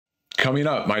Coming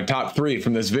up, my top 3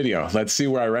 from this video. Let's see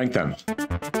where I rank them.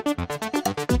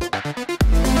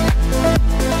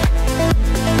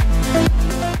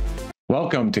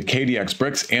 Welcome to KDX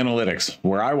Bricks Analytics,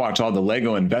 where I watch all the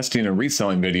Lego investing and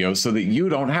reselling videos so that you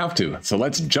don't have to. So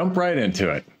let's jump right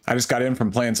into it. I just got in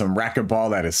from playing some racquetball.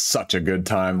 That is such a good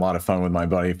time. A lot of fun with my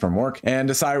buddy from work, and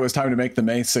decided it was time to make the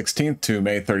May 16th to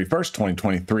May 31st,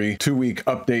 2023 2-week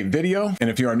update video. And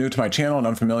if you are new to my channel and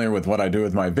unfamiliar with what I do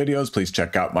with my videos, please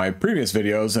check out my previous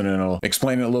videos and it'll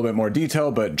explain it in a little bit more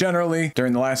detail. But generally,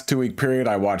 during the last 2-week period,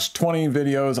 I watched 20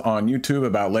 videos on YouTube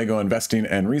about Lego investing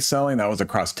and reselling. That was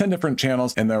across 10 different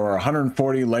channels, and there were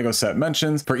 140 Lego set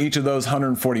mentions. For each of those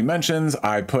 140 mentions,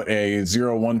 I put a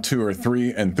 0, 1, 2, or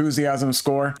 3 enthusiasm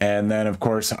score. And then, of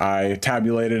course, I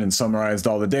tabulated and summarized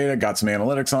all the data, got some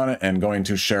analytics on it, and going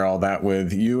to share all that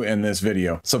with you in this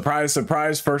video. Surprise,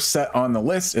 surprise, first set on the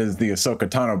list is the Ahsoka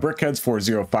Tano Brickheadz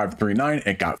 40539.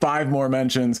 It got 5 more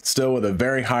mentions, still with a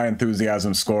very high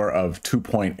enthusiasm score of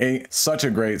 2.8. Such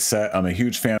a great set. I'm a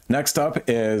huge fan. Next up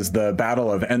is the Battle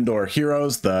of Endor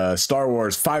Heroes, the Star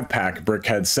Wars 5-pack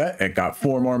Brickheadz set. It got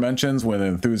 4 more mentions with an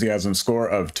enthusiasm score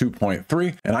of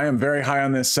 2.3. And I am very high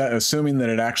on this set, assuming that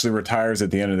it actually retires at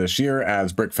the end of this year,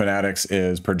 as Brick Fanatics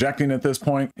is projecting at this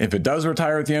point. If it does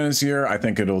retire at the end of this year, I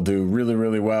think it'll do really,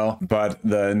 really well. But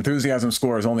the enthusiasm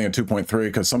score is only a 2.3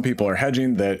 because some people are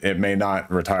hedging that it may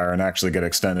not retire and actually get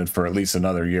extended for at least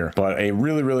another year. But a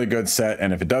really, really good set.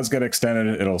 And if it does get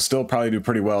extended, it'll still probably do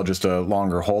pretty well, just a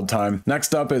longer hold time.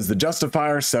 Next up is the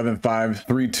Justifier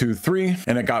 75323,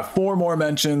 and it got 4 more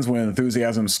mentions with an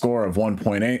enthusiasm score of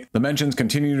 1.8. The mentions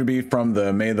continue to be from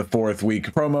the May the 4th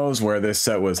week promos, where this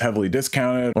set was heavily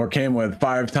discounted or came with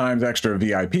 5 times extra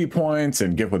VIP points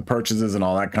and gift with purchases and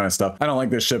all that kind of stuff. I don't like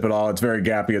this ship at all. It's very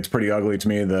gappy. It's pretty ugly to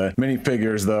me. The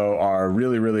minifigures, though, are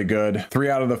really, really good. 3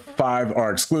 out of the 5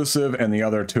 are exclusive, and the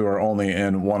other 2 are only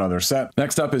in one other set.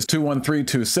 Next up is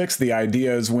 21326. The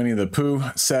idea is Winnie the Pooh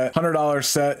set, $100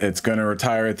 set. It's going to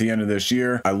retire at the end of this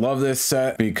year. I love this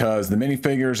set because the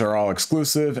minifigures are all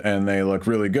exclusive and they look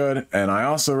really good. And I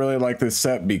also really like this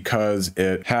set because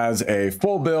it has a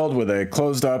full build with a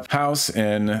closed up house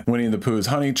in Winnie the Pooh's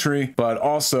honey tree, but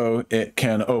also it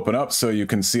can open up so you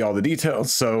can see all the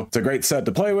details. So it's a great set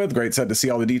to play with, great set to see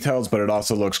all the details, but it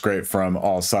also looks great from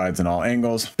all sides and all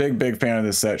angles. Big, big fan of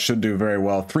this set. Should do very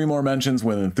well. 3 more mentions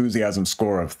with an enthusiasm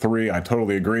score of 3. I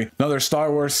totally agree. Another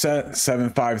Star Wars set,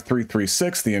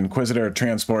 75336, the Inquisitor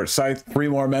Transport Scythe. 3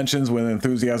 more mentions with an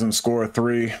enthusiasm score of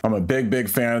 3. I'm a big, big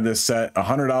fan of this set.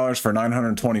 $100 for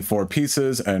 924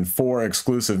 pieces and 4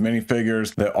 exclusive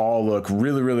minifigures that all look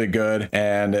really, really good.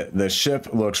 And the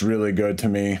ship looks really good to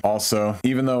me also.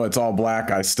 Even though it's all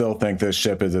black, I still think this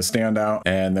ship is a standout,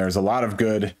 and there's a lot of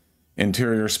good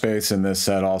interior space in this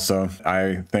set also.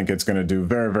 I think it's going to do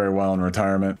very, very well in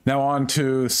retirement. Now on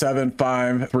to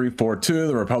 75342,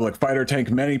 the Republic Fighter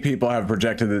Tank. Many people have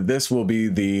projected that this will be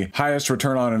the highest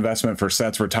return on investment for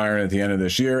sets retiring at the end of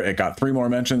this year. It got 3 more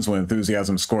mentions with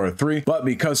enthusiasm score of 3, but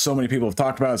because so many people have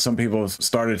talked about it, some people have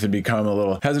started to become a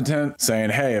little hesitant, saying,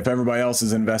 hey, if everybody else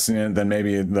is investing in it, then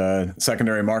maybe the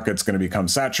secondary market's going to become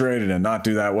saturated and not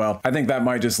do that well. I think that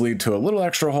might just lead to a little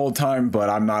extra hold time, but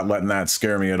I'm not letting that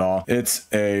scare me at all. It's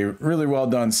a really well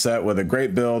done set with a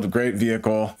great build, great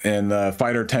vehicle in the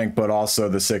fighter tank, but also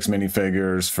the 6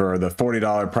 minifigures for the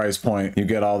 $40 price point. You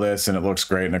get all this and it looks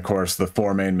great. And of course, the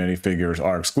 4 main minifigures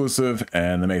are exclusive,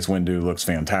 and the Mace Windu looks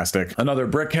fantastic. Another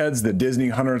Brickheadz, the Disney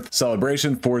 100th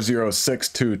Celebration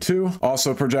 40622,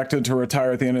 also projected to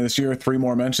retire at the end of this year. 3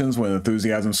 more mentions with an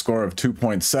enthusiasm score of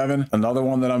 2.7. Another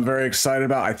one that I'm very excited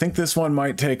about. I think this one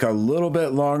might take a little bit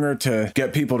longer to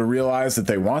get people to realize that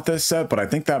they want this set, but I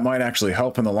think that might actually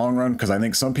help in the long run, because I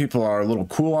think some people are a little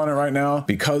cool on it right now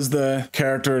because the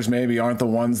characters maybe aren't the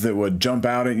ones that would jump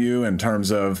out at you in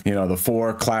terms of, you know, the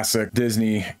 4 classic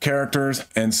Disney characters.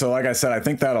 And so, like I said, I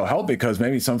think that'll help because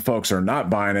maybe some folks are not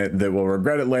buying it that will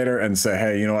regret it later and say,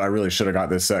 hey, you know what, I really should have got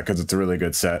this set because it's a really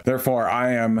good set. Therefore,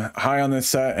 I am high on this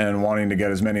set and wanting to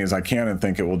get as many as I can and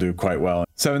think it will do quite well.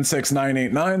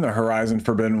 76989, the Horizon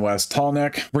Forbidden West Tall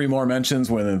Neck. 3 more mentions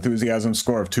with an enthusiasm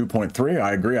score of 2.3.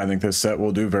 I agree. I think this set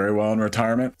will do very well in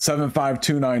retirement.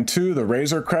 75292, the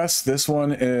Razor Crest. This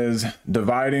one is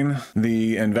dividing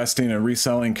the investing and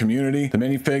reselling community. The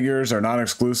minifigures are not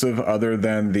exclusive other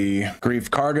than the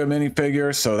Grief Karga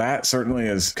minifigures, so that certainly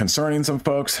is concerning some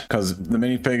folks because the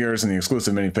minifigures and the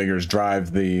exclusive minifigures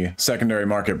drive the secondary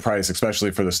market price,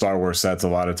 especially for the Star Wars sets a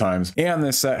lot of times. And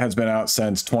this set has been out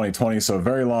since 2020, so very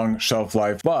very long shelf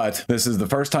life, but this is the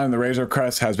first time the Razor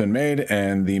Crest has been made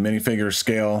and the minifigure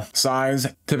scale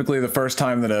size. Typically the first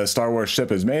time that a Star Wars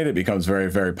ship is made, it becomes very,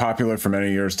 very popular for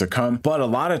many years to come. But a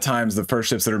lot of times the first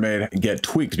ships that are made get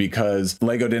tweaked because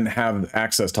Lego didn't have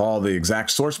access to all the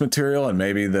exact source material, and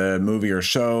maybe the movie or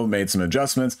show made some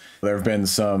adjustments. There have been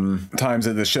some times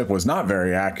that the ship was not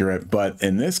very accurate, but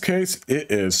in this case,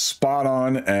 it is spot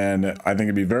on, and I think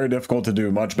it'd be very difficult to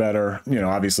do much better. You know,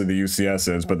 obviously the UCS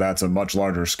is, but that's a much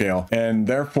larger scale. And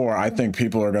therefore, I think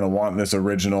people are going to want this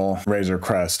original Razor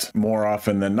Crest more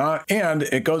often than not. And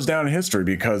it goes down in history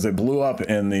because it blew up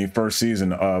in the first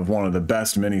season of one of the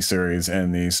best miniseries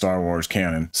in the Star Wars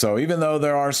canon. So even though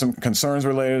there are some concerns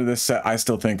related to this set, I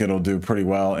still think it'll do pretty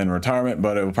well in retirement,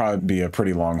 but it will probably be a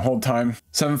pretty long hold time.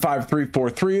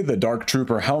 75343, the Dark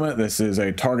Trooper helmet. This is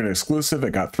a Target exclusive.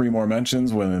 It got 3 more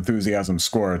mentions with an enthusiasm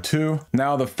score of 2.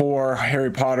 Now the 4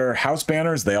 Harry Potter house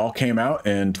banners, they all came out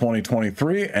in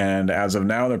 2023, and as of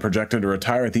now, they're projected to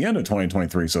retire at the end of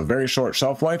 2023. So very short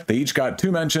shelf life. They each got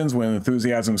 2 mentions with an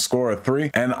enthusiasm score of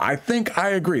 3. And I think I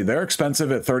agree. They're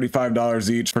expensive at $35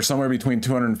 each for somewhere between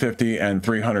 250 and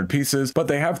 300 pieces, but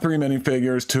they have 3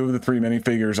 minifigures. 2 of the 3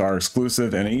 minifigures are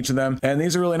exclusive in each of them. And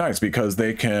these are really nice because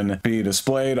they can be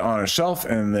displayed on a shelf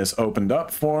in this opened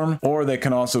up form, or they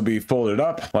can also be folded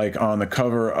up like on the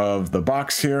cover of the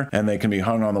box here, and they can be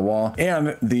hung on the wall.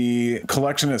 And the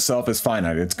collection itself is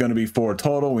finite. It's going to be 4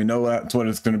 total. We know that's what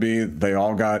it's going to be. They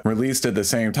all got released at the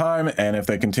same time, and if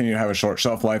they continue to have a short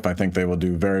shelf life, I think they will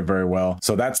do very, very well.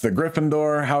 So that's the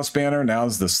Gryffindor house banner.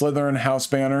 Now's the Slytherin house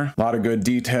banner. A lot of good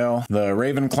detail. The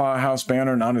Ravenclaw house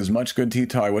banner, not as much good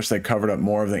detail. I wish they covered up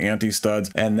more of the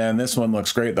anti-studs. And then this one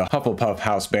looks great. The Hufflepuff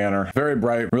house banner, very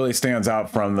bright, really stands out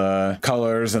from the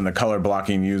colors and the color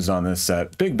blocking used on this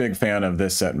set. Big fan of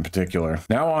this set in particular.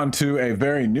 Now on to a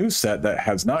very new set that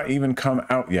has not even come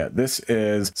out yet. This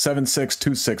is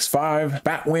 76265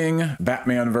 Batwing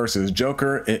Batman versus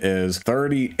Joker. It is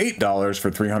 $38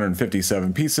 for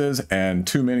 357 pieces and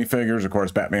 2 minifigures, of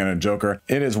course, Batman and Joker.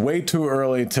 It is way too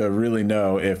early to really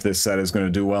know if this set is going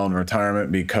to do well in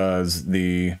retirement because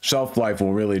the shelf life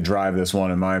will really drive this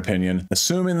one, in my opinion.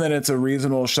 Assuming that it's a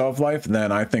reasonable shelf life,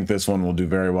 then I think this one will do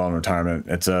very well in retirement.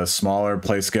 It's a smaller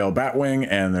play scale Batwing,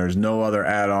 and there's no other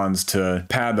add-ons to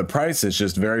pad the price. It's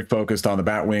just very focused on the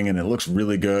Batwing, and it looks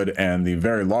really good. And the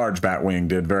very large Batwing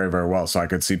did very, very well. So I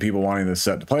could see people wanting this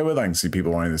set to play with. I can see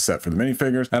people wanting this set for the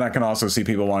minifigures, and I can also see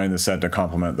people wanting this set to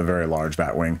complement the very large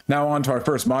Batwing. Now on to our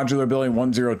first modular building,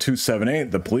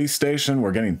 10278, the police station.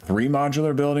 We're getting 3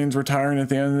 modular buildings retiring at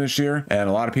the end of this year, and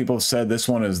a lot of people have said this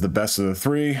one is the best of the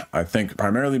 3. I think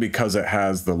primarily because it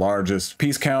has the largest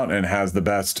piece count and has the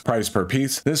best price per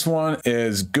piece. This one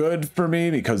is good for me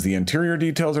because the interior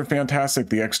details are fantastic.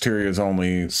 The exterior is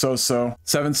only so-so.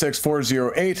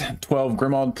 76408, 12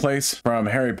 Grimmauld Place from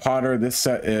Harry Potter. This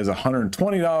set is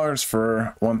 $120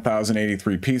 for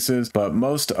 1,083 pieces, but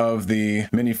most of the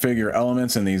minifigure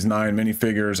elements in these 9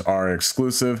 minifigures are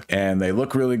exclusive, and they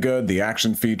look really good. The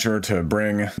action feature to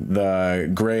bring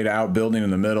the grayed out building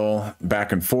in the middle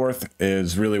back and forth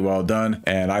is really well done,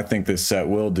 and I think this set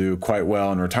will do quite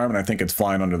well in retirement. I think it's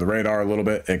flying under the radar a little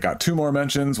bit. It got 2 more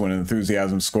mentions with an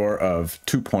enthusiasm score of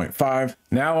 2.5.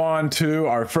 Now on to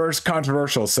our first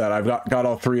controversial set. I've got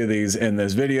all 3 of these in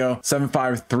this video.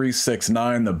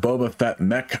 75369, the Boba Fett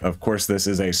mech. Of course, this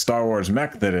is a Star Wars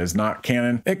mech that is not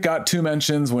canon. It got 2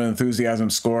 mentions with an enthusiasm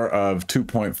score of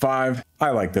 2.5. I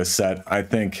like this set. I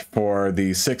think for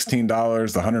the $16,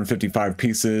 the 155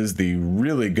 pieces, the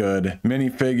really good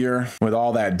minifigure with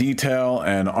all that detail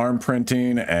and arm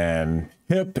printing and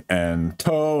hip and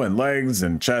toe and legs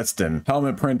and chest and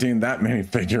helmet printing, that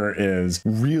minifigure is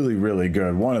really, really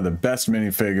good. One of the best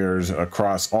minifigures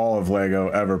across all of Lego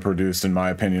ever produced, in my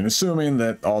opinion, assuming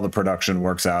that all the production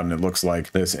works out and it looks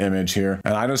like this image here.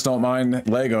 And I just don't mind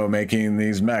Lego making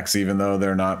these mechs, even though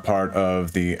they're not part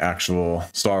of the actual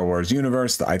Star Wars universe.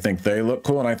 I think they look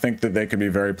cool, and I think that they could be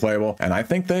very playable, and I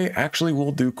think they actually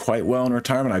will do quite well in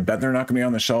retirement. I bet they're not going to be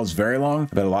on the shelves very long.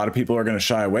 I bet a lot of people are going to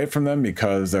shy away from them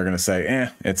because they're going to say,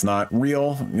 it's not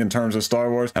real in terms of Star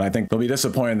Wars, and I think they'll be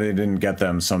disappointed they didn't get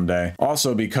them someday.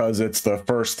 Also because it's the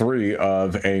first 3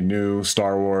 of a new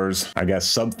Star Wars, I guess,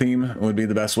 sub-theme would be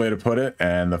the best way to put it,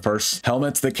 and the first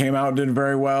helmets that came out did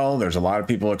very well. There's a lot of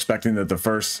people expecting that the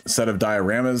first set of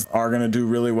dioramas are going to do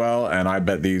really well, and I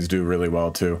bet these do really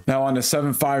well too. Now on to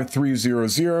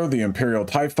 75300, the Imperial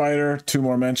TIE Fighter. 2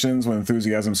 more mentions with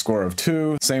enthusiasm score of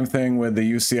 2. Same thing with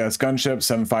the UCS gunship,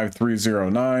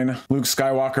 75309. Luke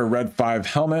Skywalker Red 5 5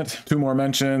 helmet. 2 more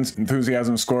mentions.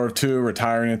 Enthusiasm score of 2,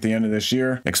 retiring at the end of this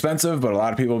year. Expensive, but a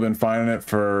lot of people have been finding it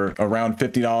for around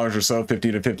 $50 or so, $50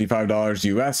 to $55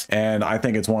 US. And I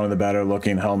think it's one of the better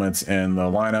looking helmets in the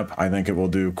lineup. I think it will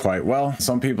do quite well.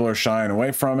 Some people are shying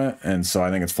away from it, and so I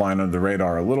think it's flying under the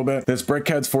radar a little bit. This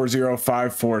Brickheadz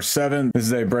 40547. This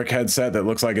is a Brickhead set that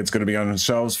looks like it's going to be on the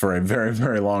shelves for a very,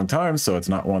 very long time, so it's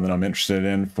not one that I'm interested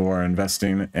in for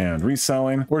investing and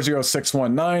reselling.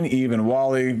 40619, Eve and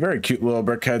Wally. Very cute little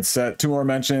Brickhead set. 2 more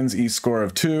mentions, E score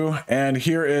of 2. And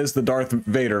here is the Darth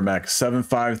Vader mech,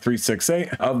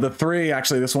 75368. Of the 3,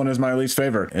 actually, this one is my least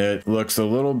favorite. It looks a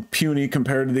little puny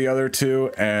compared to the other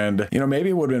 2, and, you know, maybe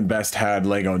it would have been best had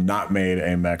Lego not made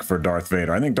a mech for Darth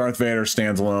Vader. I think Darth Vader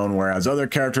stands alone, whereas other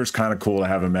characters, kind of cool to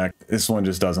have a mech. This one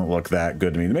just doesn't look that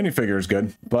good to me. The minifigure is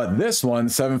good, but this one,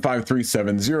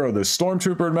 75370, the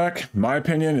Stormtrooper mech, in my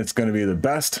opinion, it's going to be the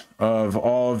best of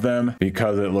all of them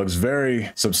because it looks very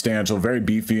substantial, very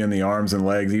beefy in the arms and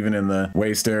legs, even in the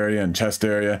waist area and chest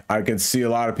area. I could see a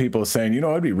lot of people saying, you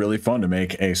know, it'd be really fun to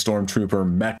make a Stormtrooper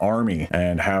mech army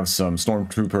and have some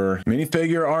Stormtrooper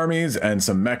minifigure armies and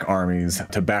some mech armies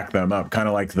to back them up, kind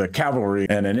of like the cavalry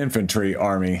and an infantry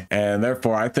army. And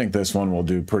therefore, I think this one will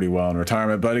do pretty well in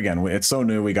retirement. But again, it's so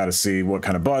new, we got to see what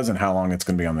kind of buzz and how long it's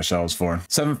going to be on the shelves for.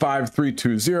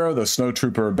 75320, the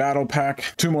Snowtrooper Battle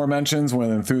Pack. 2 more mentions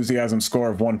with enthusiasm score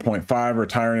of 1.5,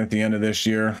 retiring at the end of this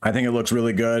year. I think it looks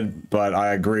really good, but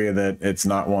I agree that it's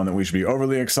not one that we should be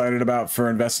overly excited about for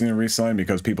investing and reselling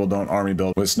because people don't army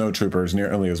build with Snowtroopers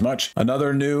nearly as much.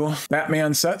 Another new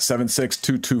Batman set,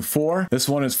 76224. This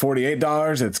one is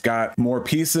 $48. It's got more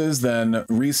pieces than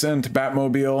recent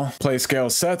Batmobile play scale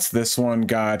sets. This one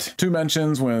got 2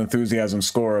 mentions with enthusiasm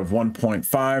score of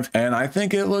 1.5, and I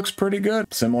think it looks pretty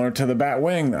good. Similar to the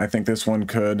Batwing, I think this one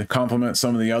could complement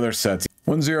some of the other sets.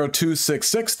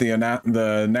 10266, the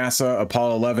NASA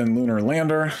Apollo 11 lunar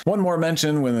lander. 1 more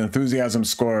mention with an enthusiasm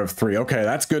score of 3. Okay,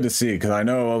 that's good to see because I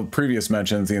know of previous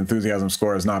mentions the enthusiasm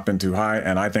score has not been too high,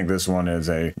 and I think this one is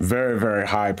a very, very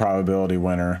high probability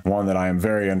winner, one that I am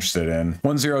very interested in.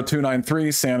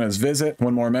 10293, Santa's Visit.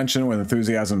 1 more mention with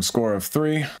enthusiasm score of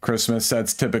 3. Christmas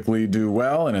sets typically do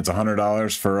well, and it's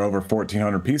 $100 for over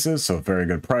 1,400 pieces, so very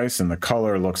good price, and the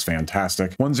color looks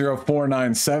fantastic.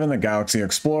 10497, the Galaxy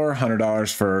Explorer, $100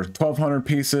 for 1,200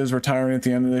 pieces, retiring at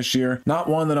the end of this year. Not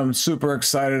one that I'm super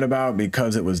excited about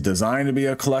because it was designed to be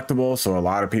a collectible, so a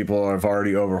lot of people have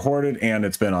already overhoarded, and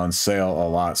it's been on sale a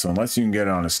lot. So unless you can get it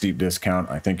on a steep discount,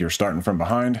 I think you're starting from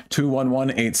behind.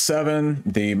 21187,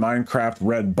 the Minecraft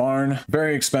Red Barn.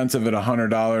 Very expensive at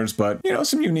 $100, but, you know,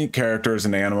 some unique characters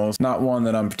and animals. Not one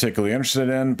that I'm particularly interested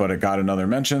in, but it got another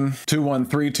mention.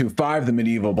 21325, the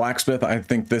Medieval Blacksmith. I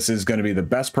think this is going to be the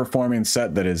best performing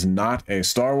set that is not a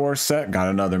Star Wars set. Got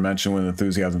another mention with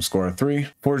enthusiasm score of 3.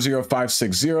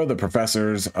 40560, the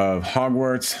Professors of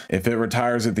Hogwarts. If it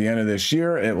retires at the end of this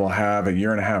year, it will have a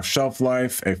 1.5-year shelf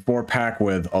life, a 4-pack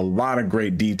with a lot of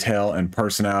great detail and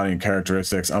personality and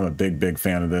characteristics. I'm a big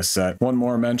fan of this set. 1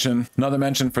 more mention. Another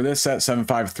mention for this set,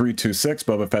 75326,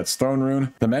 Boba Fett's Throne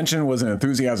Rune. The mention was an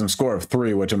enthusiasm score of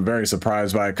 3, which I'm very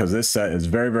surprised by because this set is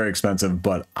very, very expensive,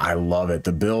 but I love it.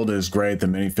 The build is great. The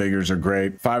minifigures are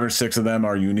great. 5 or 6 of them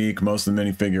are unique. Most of the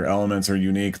minifigure elements are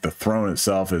unique. The throne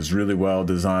itself is really well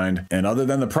designed, and other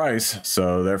than the price,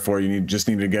 so therefore you just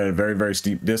need to get a very, very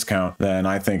steep discount, then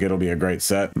I think it'll be a great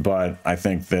set. But I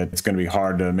think that it's going to be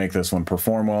hard to make this one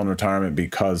perform well in retirement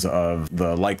because of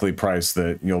the likely price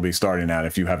that you'll be starting at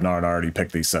if you have not already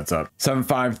picked these sets up.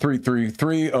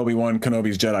 75333, Obi-Wan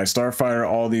Kenobi's Jedi Starfighter.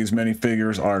 All these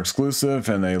minifigures are exclusive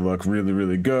and they look really,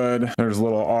 really good. There's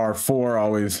little R4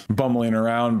 always bumbling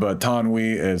around, but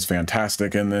Tanwi is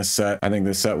fantastic in this set. I think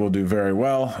this set will do very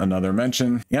well. Another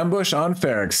mention. Ambush on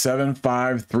Ferrex,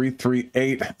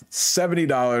 75338,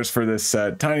 $70 for this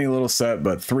set. Tiny little set,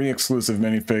 but 3 exclusive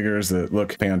minifigures that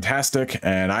look fantastic.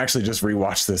 And I actually just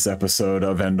rewatched this episode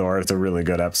of Endor. It's a really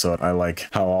good episode. I like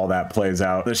how all that plays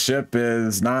out. The ship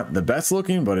is not the best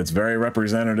looking, but it's very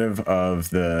representative of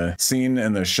the scene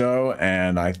in the show.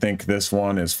 And I think this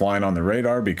one is flying on the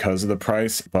radar because of the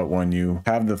price. But when you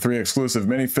have the 3 exclusive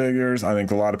minifigures, I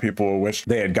think a lot of people will wish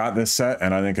they had got this set,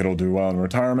 and I think it'll do well in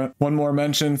retirement. 1 more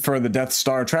mention for the Death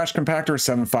Star Trash Compactor,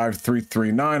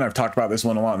 75339. I've talked about this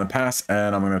one a lot in the past,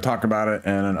 and I'm going to talk about it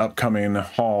in an upcoming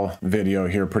haul video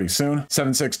here pretty soon.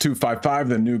 76255,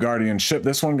 the New Guardian ship.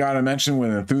 This one got a mention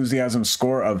with an enthusiasm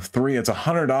score of 3. It's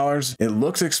 $100. It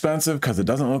looks expensive because it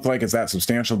doesn't look like it's that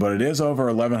substantial, but it is over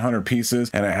 1,100 pieces,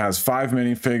 and it has 5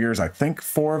 minifigures. I think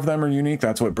 4 of them are unique.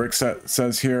 That's what Brickheadz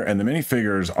says here, and the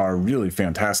minifigures are really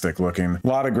fantastic looking. A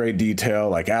lot of great detail,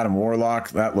 like Adam Warlock.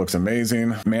 That looks looks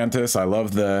amazing. Mantis, I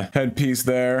love the headpiece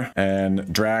there,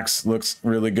 and Drax looks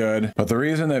really good. But the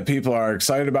reason that people are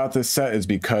excited about this set is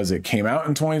because it came out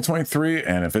in 2023,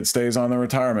 and if it stays on the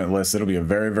retirement list, it'll be a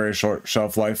very, very short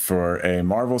shelf life for a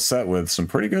Marvel set with some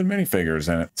pretty good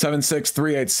minifigures in it.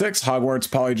 76386 Hogwarts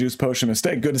Polyjuice Potion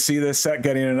Mistake. Good to see this set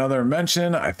getting another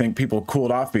mention. I think people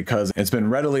cooled off because it's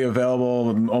been readily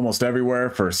available almost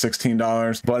everywhere for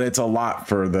 $16, but it's a lot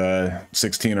for the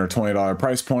 $16 or $20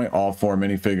 price point. All 4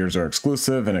 minifigures are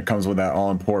exclusive, and it comes with that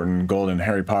all-important golden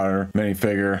Harry Potter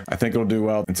minifigure. I think it'll do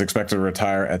well. It's expected to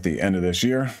retire at the end of this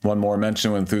year. One more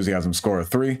mention with enthusiasm score of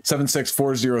 3.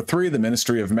 76403, the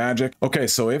Ministry of Magic. Okay,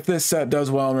 so if this set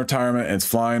does well in retirement, it's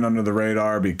flying under the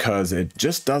radar because it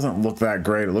just doesn't look that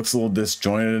great. It looks a little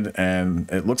disjointed, and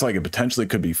it looks like it potentially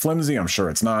could be flimsy. I'm sure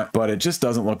it's not, but it just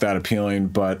doesn't look that appealing.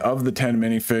 But of the 10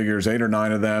 minifigures, 8 or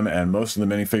 9 of them, and most of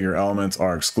the minifigure elements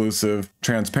are exclusive.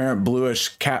 Transparent bluish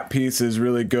cat piece is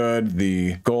really good.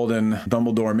 The golden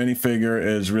Dumbledore minifigure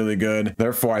is really good.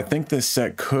 Therefore, I think this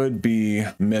set could be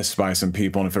missed by some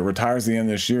people, and if it retires at the end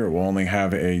of this year, it will only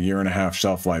have a 1.5-year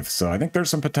shelf life. So I think there's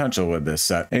some potential with this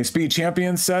set. A Speed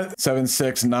Champion set,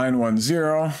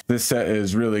 76910. This set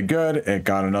is really good. It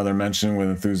got another mention with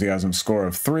enthusiasm score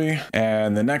of 3.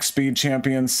 And the next Speed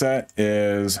Champion set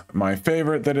is my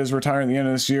favorite that is retiring at the end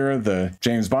of this year, the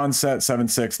James Bond set,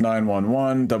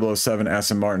 76911 007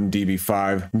 Aston Martin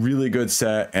DB5. Really good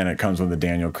set, and it comes with a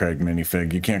Daniel Craig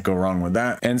minifig. You can't go wrong with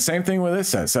that. And same thing with this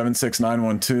set,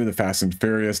 76912, the Fast and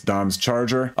Furious Dom's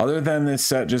Charger. Other than this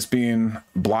set just being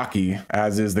blocky,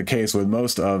 as is the case with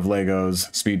most of Lego's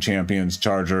Speed Champions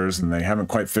Chargers, and they haven't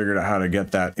quite figured out how to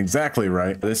get that exactly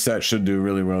right, this set should do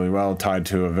really, really well, tied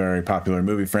to a very popular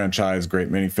movie franchise.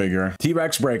 Great minifigure.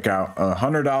 T-Rex Breakout,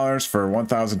 $100 for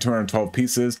 1,212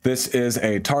 pieces. This is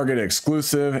a Target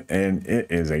exclusive, and it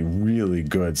is a really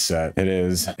good set. It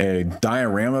is a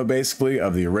diorama basically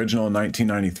of the original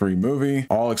 1993 movie,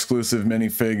 all exclusive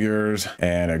minifigures,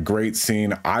 and a great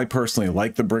scene. I personally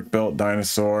like the brick built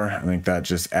dinosaur. I think that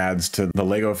just adds to the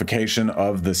Legoification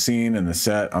of the scene and the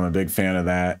set. I'm a big fan of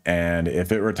that, and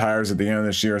if it retires at the end of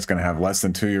this year, it's going to have less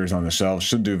than 2 years on the shelf.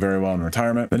 Should do very well in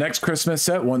retirement. The next Christmas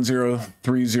set,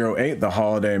 10308, the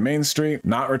Holiday Main Street,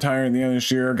 not retiring at the end of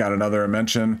this year, got another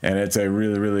mention, and it's a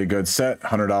really, really good set.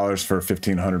 $100 for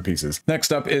 1,500 pieces.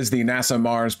 Next up is the NASA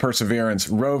Mars Perseverance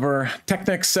Rover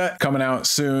Technic set, coming out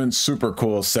soon. Super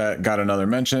cool set, got another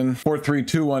mention.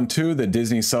 43212, the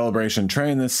Disney Celebration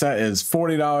Train. This set is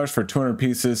 $40 for 200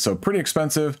 pieces, so pretty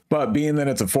expensive, but being that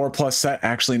it's a 4+ set,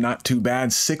 actually not too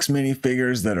bad. 6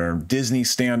 minifigures that are Disney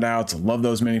standouts. Love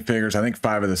those minifigures. I think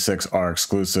 5 of the 6 are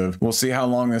exclusive. We'll see how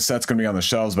long this set's going to be on the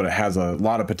shelves, but it has a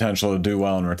lot of potential to do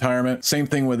well in retirement. Same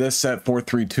thing with this set,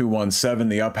 43217,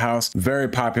 the Up House. Very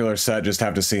popular set, just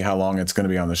have to see how long it's going to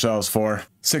be on the shelves for.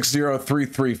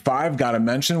 60335 got a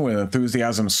mention with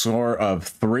enthusiasm score of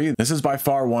 3. This is by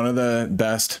far one of the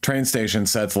best train station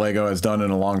sets Lego has done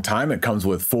in a long time. It comes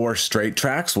with 4 straight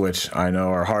tracks, which I know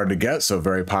are hard to get, so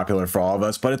very popular for all of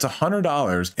us, but it's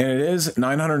 $100, and it is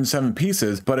 907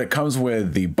 pieces, but it comes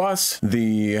with the bus,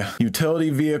 the utility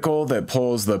vehicle that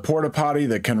pulls the porta potty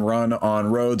that can run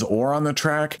on roads or on the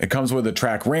track. It comes with the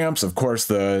track ramps, of course,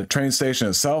 the train station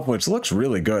itself, which looks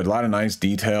really good, a lot of nice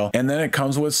detail, and then it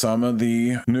comes with some of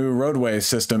the new roadway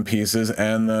system pieces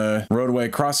and the roadway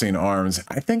crossing arms.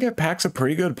 I think it packs a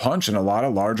pretty good punch and a lot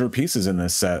of larger pieces in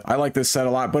this set. I like this set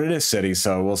a lot, but it is city,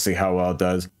 so we'll see how well it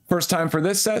does. First time for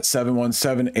this set,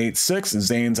 71786,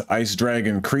 Zane's Ice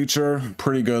Dragon Creature.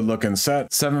 Pretty good looking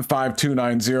set.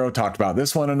 75290, talked about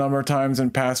this one a number of times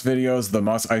in past videos. The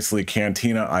Mos Eisley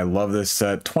Cantina. I love this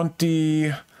set.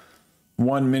 21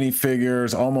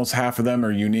 minifigures, almost half of them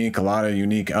are unique, a lot of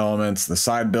unique elements, the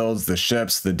side builds, the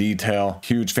ships, the detail.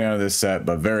 Huge fan of this set,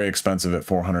 but very expensive at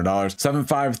 $400.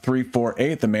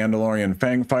 75348, the Mandalorian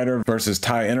Fang Fighter versus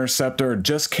TIE Interceptor,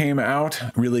 just came out.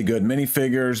 Really good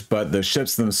minifigures, but the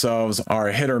ships themselves are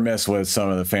hit or miss with some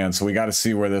of the fans, so we got to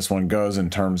see where this one goes in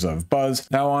terms of buzz.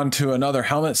 Now on to another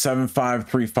helmet,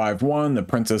 75351, the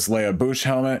Princess Leia Bouche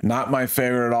helmet. Not my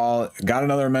favorite at all. Got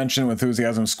another mention with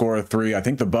enthusiasm score of 3. I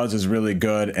think the buzz is really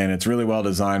good and it's really well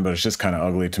designed, but it's just kind of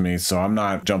ugly to me, so I'm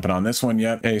not jumping on this one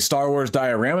yet. A Star Wars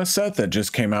diorama set that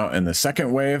just came out in the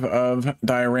second wave of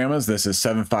dioramas. This is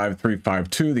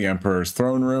 75352, the Emperor's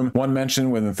Throne Room. One mention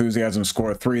with enthusiasm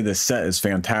score 3. This set is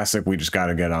fantastic. We just got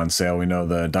to get on sale. We know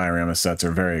the diorama sets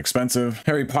are very expensive.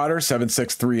 Harry Potter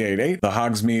 76388, the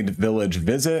Hogsmeade Village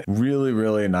Visit. Really,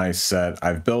 really nice set.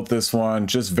 I've built this one,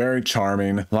 just very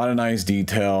charming. A lot of nice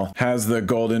detail. Has the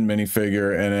golden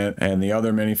minifigure in it, and the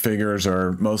other minifigure minifigures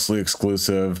are mostly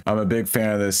exclusive. I'm a big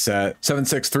fan of this set.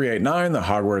 76389, the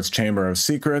Hogwarts Chamber of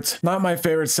Secrets. Not my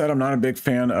favorite set. I'm not a big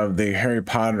fan of the Harry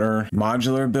Potter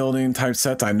modular building type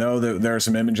sets. I know that there are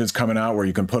some images coming out where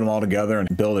you can put them all together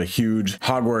and build a huge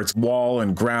Hogwarts wall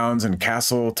and grounds and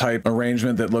castle type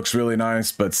arrangement that looks really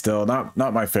nice, but still not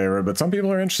my favorite. But some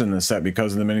people are interested in this set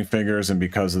because of the minifigures and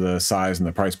because of the size, and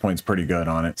the price point's pretty good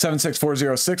on it.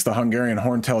 76406, the Hungarian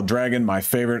Horntail Dragon, my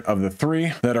favorite of the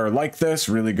three that are like this.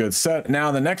 Really good set.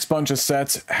 Now the next bunch of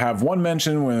sets have one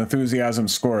mention with enthusiasm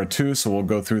score of 2, so we'll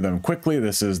go through them quickly.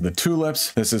 This is the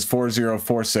Tulips. This is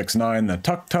 40469, the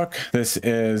Tuk Tuk. This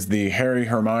is the Harry,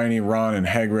 Hermione, Ron, and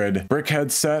Hagrid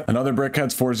Brickheadz set. Another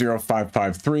Brickheadz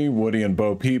 40553, Woody and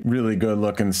Bo Peep. Really good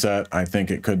looking set. I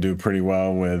think it could do pretty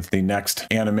well with the next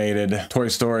animated Toy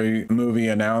Story movie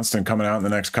announced and coming out in the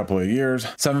next couple of years.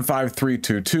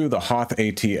 75322, the Hoth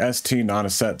ATST, not a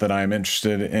set that I'm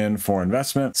interested in for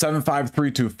investment.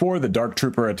 75324, the Dark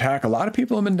Trooper Attack. A lot of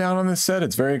people have been down on this set.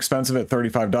 It's very expensive at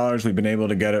 $35. We've been able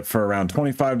to get it for around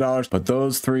 $25, but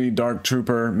those three Dark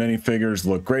Trooper minifigures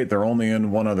look great. They're only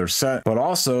in one other set, but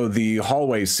also the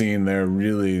hallway scene there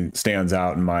really stands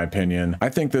out in my opinion. I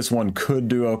think this one could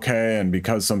do okay, and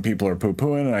because some people are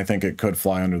poo-pooing, I think it could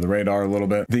fly under the radar a little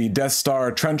bit. The Death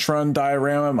Star Trench Run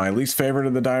diorama, my least favorite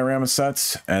of the diorama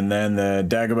sets, and then the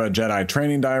Dagobah Jedi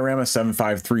Training diorama,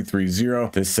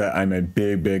 75330. This set I'm a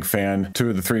big fan. Two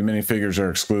of the three minifigures are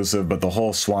exclusive, but the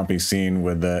whole swampy scene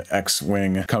with the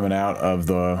X-Wing coming out of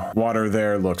the water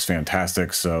there looks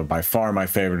fantastic, so by far my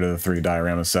favorite of the three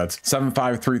diorama sets.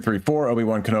 75334,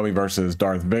 Obi-Wan Kenobi versus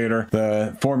Darth Vader.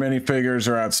 The four minifigures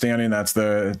are outstanding. That's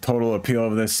the total appeal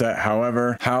of this set.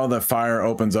 However, how the fire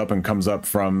opens up and comes up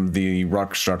from the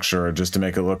rock structure just to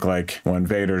make it look like when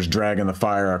Vader's dragging the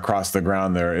fire across the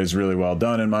ground there is really well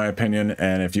done in my opinion.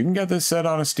 And if you can get this set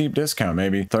on a steep discount,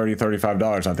 maybe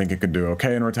 $30-$35, I think it could do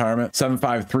okay in retirement.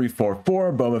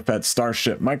 75344, Boba Fett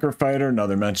Starship Microfighter,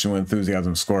 another mention with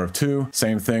enthusiasm score of 2.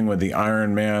 Same thing with the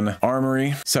Iron Man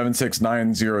Armory.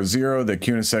 76900, the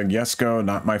Kuniseg Yesko,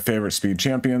 not my favorite Speed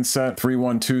Champion set.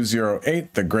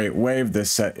 31208, the Great Wave.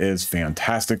 This set is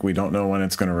fantastic. We don't know when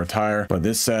it's going to retire, but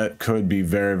this set could be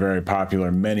very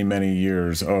popular many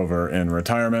years over in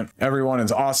retirement. Everyone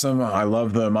is awesome. I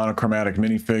love the monochromatic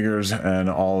minifigures and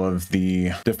all of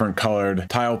the different colored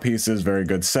tile pieces. Very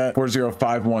good set.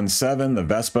 40517, the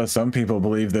Vespa. Some people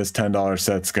believe this $10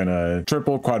 set's gonna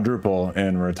triple, quadruple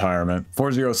in retirement.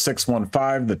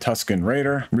 40615, the Tusken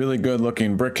Raider. Really good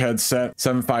looking Brickhead set.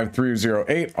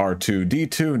 75308,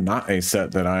 R2D2, not a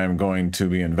set that I am going to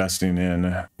be investing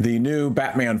in. The new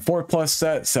Batman 4+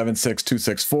 set,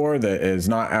 76264, that is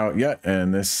not out yet,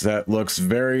 and this set looks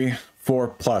very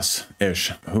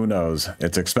 4+-ish. Who knows?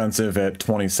 It's expensive at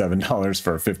 $27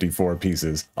 for 54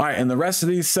 pieces. All right, and the rest of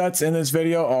these sets in this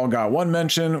video all got one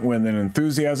mention with an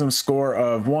enthusiasm score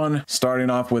of 1, starting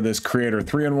off with this Creator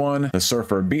 3-in-1, the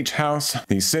Surfer Beach House,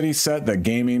 the City set, the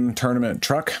Gaming Tournament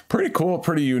Truck. Pretty cool,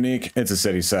 pretty unique. It's a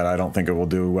city set. I don't think it will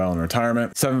do well in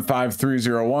retirement.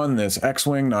 75301, this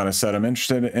X-Wing, not a set I'm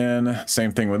interested in.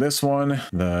 Same thing with this one,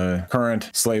 the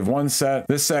current Slave 1 set.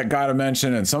 This set got a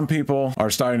mention, and some people are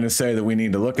starting to say that we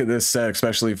need to look at this set,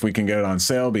 especially if we can get it on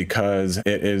sale, because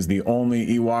it is the only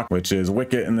Ewok, which is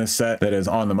Wicket in this set, that is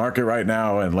on the market right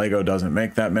now, and Lego doesn't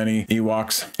make that many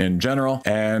Ewoks in general.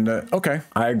 And okay,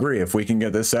 I agree. If we can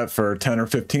get this set for $10 or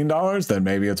 $15, then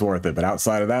maybe it's worth it. But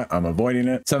outside of that, I'm avoiding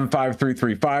it.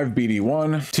 75335,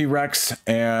 BD1, T-Rex,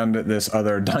 and this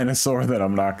other dinosaur that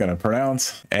I'm not going to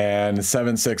pronounce. And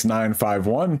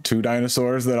 76951, two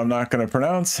dinosaurs that I'm not going to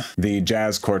pronounce. The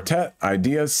Jazz Quartet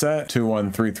Ideas set,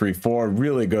 21334,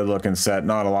 really good looking set,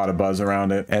 not a lot of buzz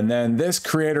around it. And then this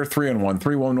Creator 3-in-1,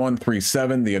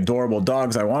 31137, the adorable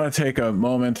dogs. I want to take a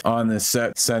moment on this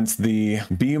set since the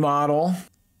B model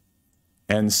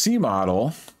and C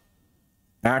model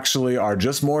actually are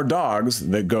just more dogs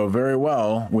that go very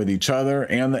well with each other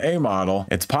and the A model.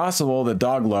 It's possible that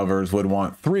dog lovers would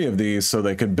want 3 of these so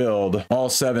they could build all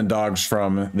 7 dogs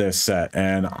from this set.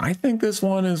 And I think this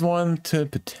one is one to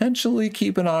potentially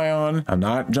keep an eye on. I'm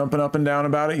not jumping up and down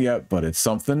about it yet, but it's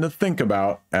something to think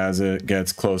about as it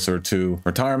gets closer to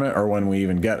retirement, or when we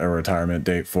even get a retirement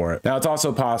date for it. Now, it's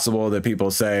also possible that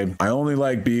people say, I only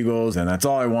like beagles and that's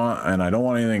all I want and I don't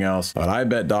want anything else. But I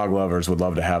bet dog lovers would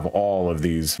love to have all of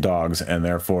these dogs, and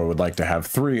therefore would like to have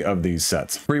 3 of these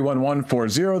sets.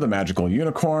 31140, the Magical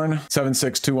Unicorn.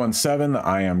 76217, the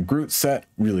I Am Groot set.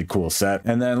 Really cool set.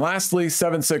 And then lastly,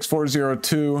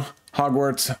 76402,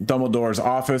 Hogwarts, Dumbledore's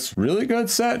Office, really good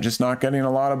set, just not getting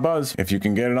a lot of buzz. If you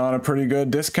can get it on a pretty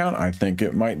good discount, I think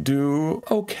it might do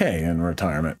okay in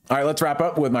retirement. All right, let's wrap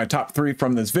up with my top 3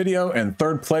 from this video, and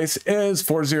third place is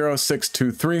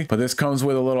 40623, but this comes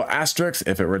with a little asterisk.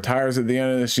 If it retires at the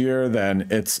end of this year, then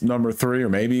it's number 3 or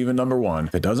maybe even number 1.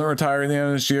 If it doesn't retire at the end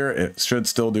of this year, it should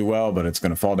still do well, but it's going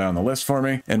to fall down the list for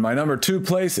me. And my number 2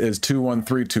 place is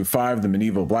 21325, the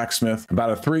Medieval Blacksmith.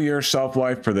 About a 3-year shelf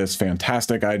life for this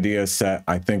fantastic idea set.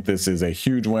 I think this is a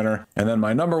huge winner. And then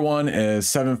my number 1 is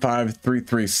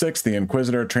 75336, the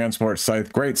Inquisitor Transport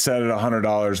Scythe. Great set at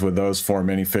 $100 with those 4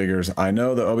 minifigures. I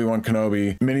know the Obi-Wan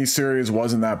Kenobi miniseries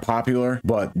wasn't that popular,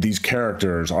 but these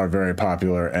characters are very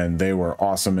popular and they were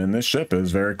awesome in this ship. It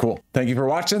was very cool. Thank you for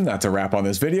watching. That's a wrap on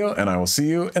this video, and I will see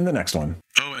you in the next one.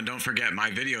 Oh, and don't forget, my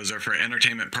videos are for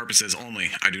entertainment purposes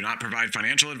only. I do not provide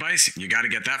financial advice. You got to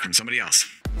get that from somebody else.